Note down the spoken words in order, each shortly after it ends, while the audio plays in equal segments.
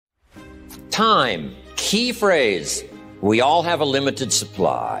Time, key phrase. We all have a limited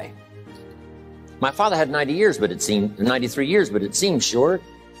supply. My father had 93 years, but it seemed short.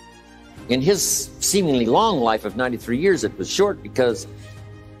 In his seemingly long life of 93 years, it was short because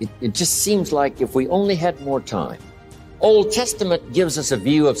it just seems like if we only had more time. Old Testament gives us a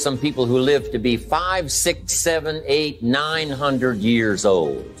view of some people who lived to be 5, 6, 7, 8, 900 years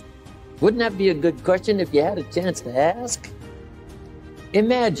old. Wouldn't that be a good question if you had a chance to ask?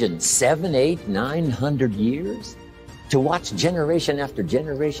 Imagine 7, 8, 900 years to watch generation after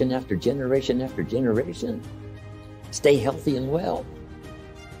generation after generation after generation stay healthy and well.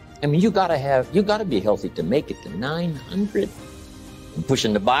 I mean, you gotta be healthy to make it to 900. I'm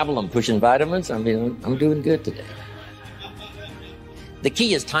pushing the Bible, I'm pushing vitamins. I mean, I'm doing good today. The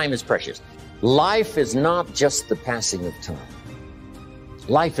key is time is precious. Life is not just the passing of time.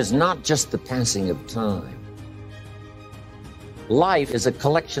 Life is not just the passing of time. Life is a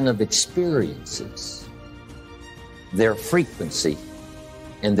collection of experiences, their frequency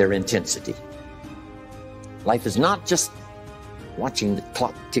and their intensity. Life is not just watching the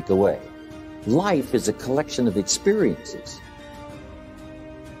clock tick away. Life is a collection of experiences,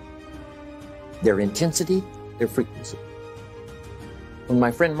 their intensity, their frequency. When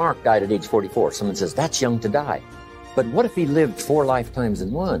my friend Mark died at age 44, someone says, that's young to die. But what if he lived 4 lifetimes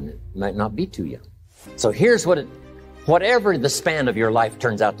in one? It might not be too young. So here's whatever the span of your life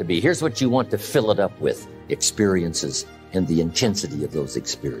turns out to be, here's what you want to fill it up with: experiences and the intensity of those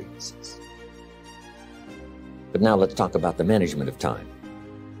experiences. But now let's talk about the management of time.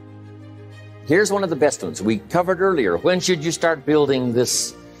 Here's one of the best ones. We covered earlier. When should you start building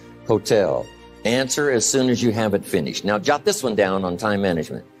this hotel? Answer: as soon as you have it finished. Now jot this one down on time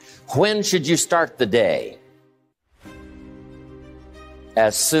management. When should you start the day?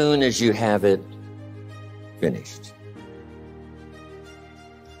 As soon as you have it finished.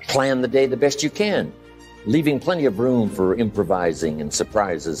 Plan the day the best you can, leaving plenty of room for improvising and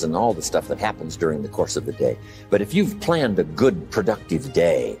surprises and all the stuff that happens during the course of the day. But if you've planned a good, productive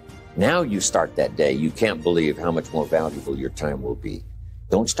day, now you start that day, you can't believe how much more valuable your time will be.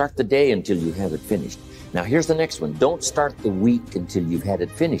 Don't start the day until you have it finished. Now here's the next one. Don't start the week until you've had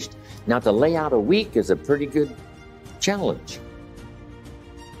it finished. Now to lay out a week is a pretty good challenge.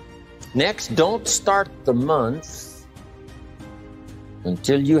 Next, don't start the month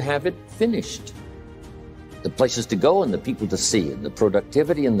until you have it finished. The places to go and the people to see and the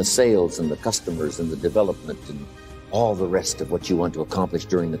productivity and the sales and the customers and the development and all the rest of what you want to accomplish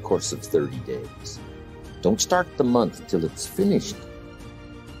during the course of 30 days. Don't start the month until it's finished.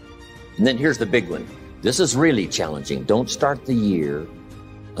 And then here's the big one. This is really challenging. Don't start the year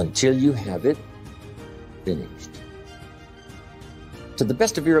until you have it finished. To the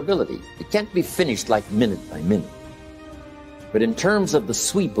best of your ability. It can't be finished like minute by minute. But in terms of the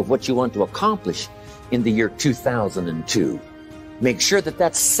sweep of what you want to accomplish in the year 2002, make sure that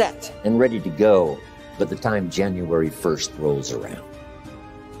that's set and ready to go by the time January 1st rolls around.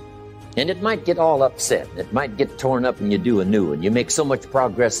 And it might get all upset. It might get torn up and you do a new one. You make so much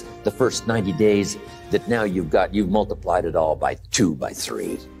progress the first 90 days that now you've multiplied it all by 2, by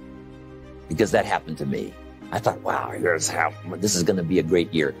 3. Because that happened to me. I thought, wow, this is going to be a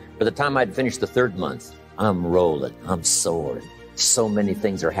great year. By the time I'd finished the 3rd month, I'm rolling, I'm soaring. So many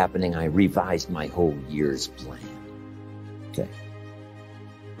things are happening, I revised my whole year's plan. Okay.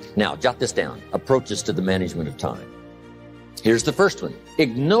 Now, jot this down. Approaches to the management of time. Here's the first one.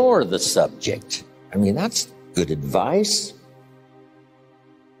 Ignore the subject. I mean, that's good advice.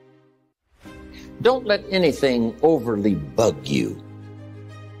 Don't let anything overly bug you.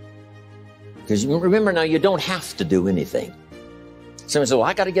 Because remember now, you don't have to do anything. Someone says, well,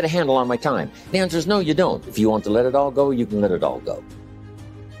 I got to get a handle on my time. The answer is no, you don't. If you want to let it all go, you can let it all go.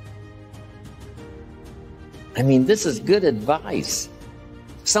 I mean, this is good advice.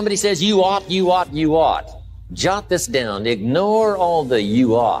 Somebody says, you ought, you ought, you ought. Jot this down. Ignore all the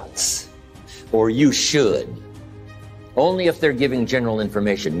you oughts or you should. Only if they're giving general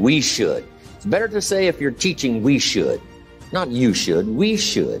information. We should. It's better to say if you're teaching, we should. Not you should, we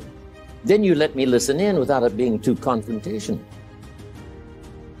should. Then you let me listen in without it being too confrontational.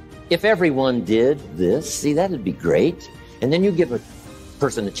 If everyone did this, see, that'd be great. And then you give a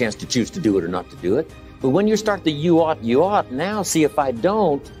person a chance to choose to do it or not to do it. But when you start the you ought, now see if I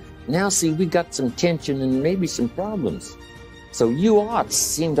don't, now see we got some tension and maybe some problems. So you oughts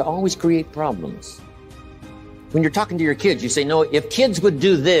seem to always create problems. When you're talking to your kids, you say, no, if kids would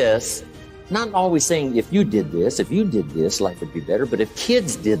do this, not always saying if you did this, life would be better. But if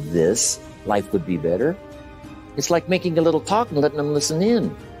kids did this, life would be better. It's like making a little talk and letting them listen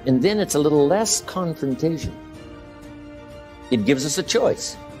in. And then it's a little less confrontation. It gives us a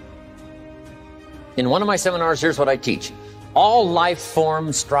choice. In one of my seminars, here's what I teach. All life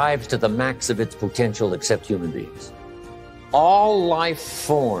forms strives to the max of its potential except human beings. All life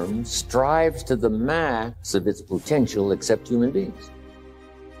forms strives to the max of its potential except human beings.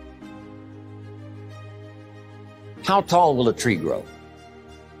 How tall will a tree grow?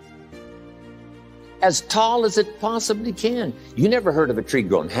 As tall as it possibly can. You never heard of a tree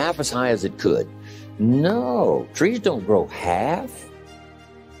growing half as high as it could. No, trees don't grow half.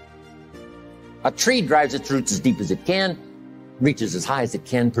 A tree drives its roots as deep as it can, reaches as high as it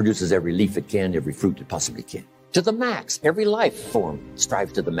can, produces every leaf it can, every fruit it possibly can. To the max. Every life form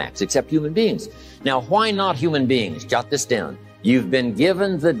strives to the max, except human beings. Now, why not human beings? Jot this down. You've been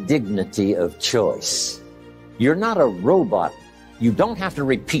given the dignity of choice. You're not a robot. You don't have to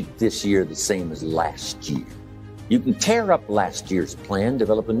repeat this year the same as last year. You can tear up last year's plan,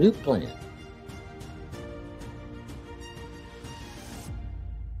 develop a new plan.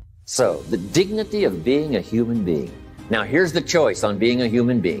 So, the dignity of being a human being. Now, here's the choice on being a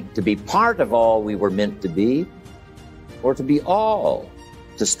human being. To be part of all we were meant to be, or to be all.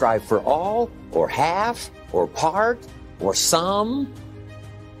 To strive for all, or half, or part, or some.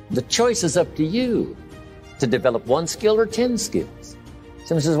 The choice is up to you. To develop one skill or 10 skills.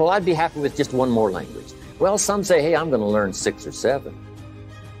 Someone says, well, I'd be happy with just one more language. Well, some say, hey, I'm going to learn 6 or 7.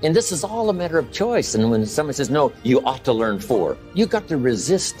 And this is all a matter of choice. And when someone says, no, you ought to learn 4, you got to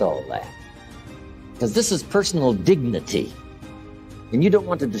resist all that. Because this is personal dignity. And you don't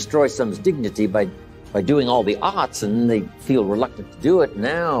want to destroy someone's dignity by doing all the oughts, and they feel reluctant to do it.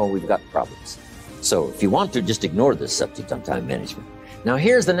 Now we've got problems. So if you want to, just ignore this subject on time management. Now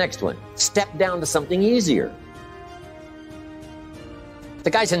here's the next one. Step down to something easier. The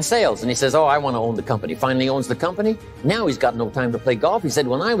guy's in sales and he says, oh, I want to own the company. Finally owns the company. Now he's got no time to play golf. He said,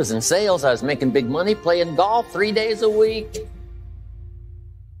 when I was in sales, I was making big money playing golf 3 days a week.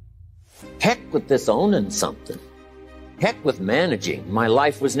 Heck with this owning something. Heck with managing. My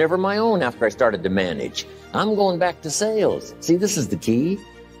life was never my own after I started to manage. I'm going back to sales. See, this is the key.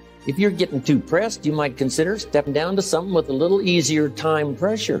 If you're getting too pressed, you might consider stepping down to something with a little easier time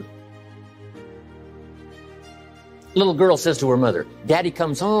pressure. Little girl says to her mother, Daddy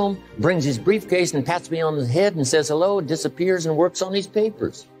comes home, brings his briefcase and pats me on the head and says hello, disappears and works on his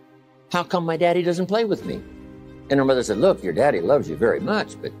papers. How come my daddy doesn't play with me? And her mother said, look, your daddy loves you very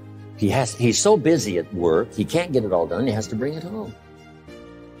much, but he's so busy at work, he can't get it all done, he has to bring it home.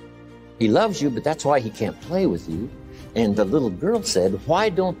 He loves you, but that's why he can't play with you. And the little girl said, why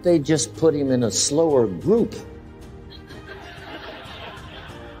don't they just put him in a slower group?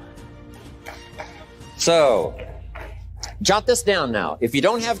 So, jot this down now. If you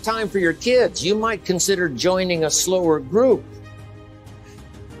don't have time for your kids, you might consider joining a slower group.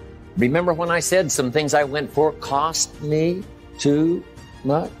 Remember when I said some things I went for cost me too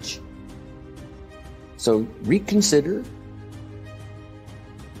much? So reconsider.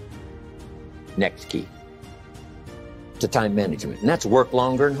 Next key to time management, and that's work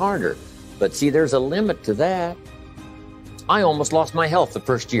longer and harder. But see, there's a limit to that. I almost lost my health the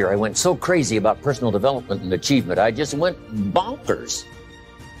first year. I went so crazy about personal development and achievement. I just went bonkers.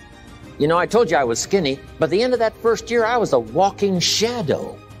 You know, I told you I was skinny, but at the end of that first year, I was a walking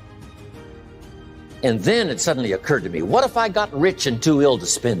shadow. And then it suddenly occurred to me, what if I got rich and too ill to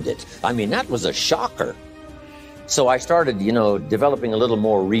spend it? I mean, that was a shocker. So I started, developing a little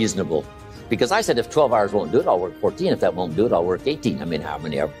more reasonable. Because I said, if 12 hours won't do it, I'll work 14. If that won't do it, I'll work 18. I mean, how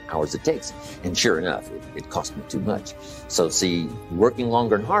many hours it takes. And sure enough, it cost me too much. So see, working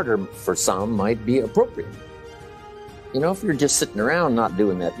longer and harder for some might be appropriate. If you're just sitting around not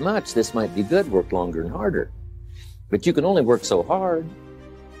doing that much, this might be good, work longer and harder. But you can only work so hard.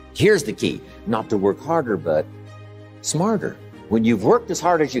 Here's the key, not to work harder, but smarter. When you've worked as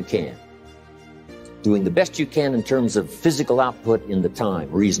hard as you can, doing the best you can in terms of physical output in the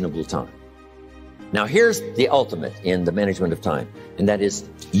time, reasonable time. Now here's the ultimate in the management of time, and that is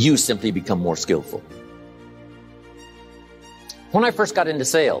you simply become more skillful. When I first got into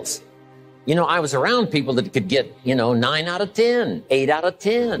sales, I was around people that could get, 9 out of 10, 8 out of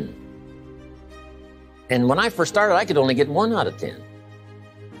 10. And when I first started, I could only get 1 out of 10.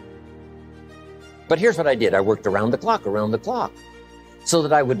 But here's what I did. I worked around the clock, so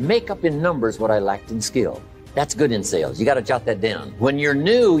that I would make up in numbers what I lacked in skill. That's good in sales. You got to jot that down. When you're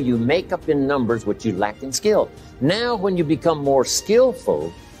new, you make up in numbers what you lack in skill. Now, when you become more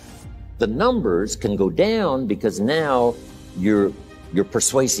skillful, the numbers can go down because now your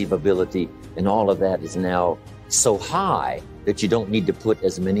persuasive ability and all of that is now so high that you don't need to put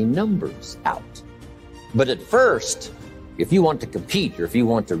as many numbers out. But at first, if you want to compete or if you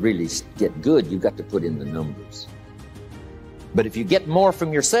want to really get good, you've got to put in the numbers. But if you get more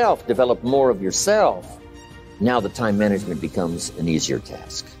from yourself, develop more of yourself, now the time management becomes an easier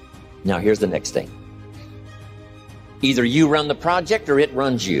task. Now here's the next thing. Either you run the project or it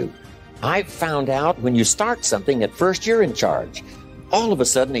runs you. I've found out when you start something, at first you're in charge. All of a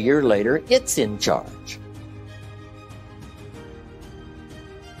sudden, a year later, it's in charge.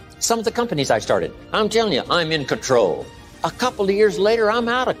 Some of the companies I started, I'm telling you, I'm in control. A couple of years later, I'm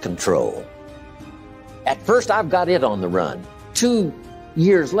out of control. At first, I've got it on the run. 2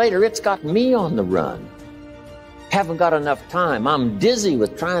 years later, it's got me on the run. Haven't got enough time. I'm dizzy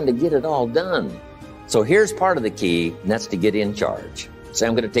with trying to get it all done. So here's part of the key, and that's to get in charge. Say,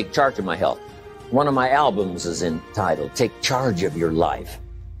 I'm going to take charge of my health. One of my albums is entitled, Take Charge of Your Life.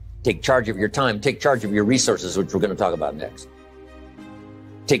 Take charge of your time. Take charge of your resources, which we're going to talk about next.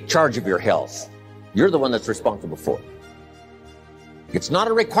 Take charge of your health. You're the one that's responsible for it. It's not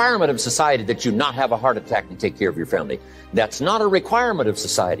a requirement of society that you not have a heart attack and take care of your family. That's not a requirement of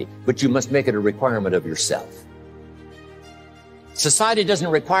society, but you must make it a requirement of yourself. Society doesn't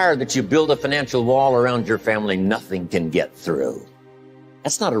require that you build a financial wall around your family nothing can get through.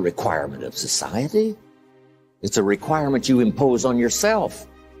 That's not a requirement of society. It's a requirement you impose on yourself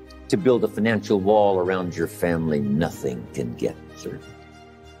to build a financial wall around your family nothing can get through.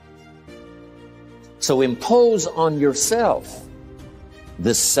 So impose on yourself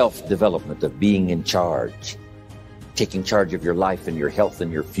this self-development of being in charge, taking charge of your life and your health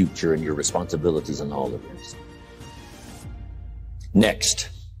and your future and your responsibilities and all of this. Next,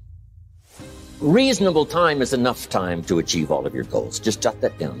 reasonable time is enough time to achieve all of your goals. Just jot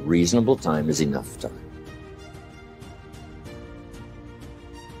that down. Reasonable time is enough time.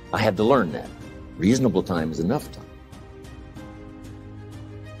 I had to learn that. Reasonable time is enough time.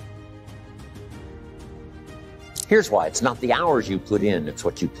 Here's why. It's not the hours you put in, it's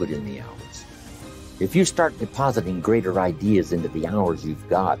what you put in the hours. If you start depositing greater ideas into the hours you've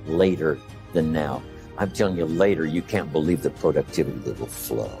got later than now, I'm telling you, later, you can't believe the productivity that will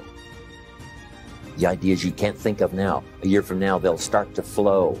flow. The ideas you can't think of now, a year from now, they'll start to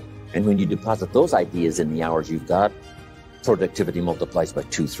flow. And when you deposit those ideas in the hours you've got, productivity multiplies by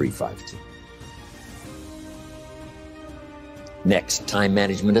 2, 3, 5, 2. Next, time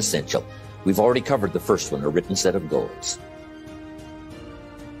management essential. We've already covered the first one, a written set of goals.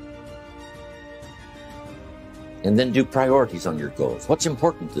 And then do priorities on your goals. What's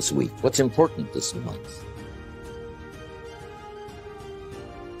important this week? What's important this month?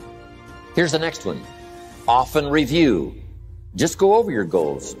 Here's the next one. Often review. Just go over your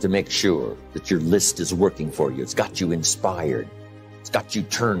goals to make sure that your list is working for you. It's got you inspired. It's got you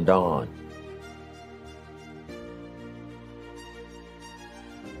turned on.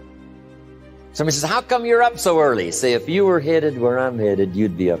 Somebody says, how come you're up so early? Say, if you were headed where I'm headed,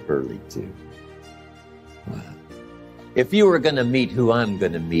 you'd be up early too. Wow. If you were going to meet who I'm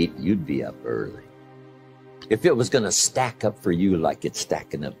going to meet, you'd be up early. If it was going to stack up for you like it's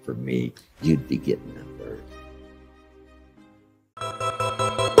stacking up for me, you'd be getting up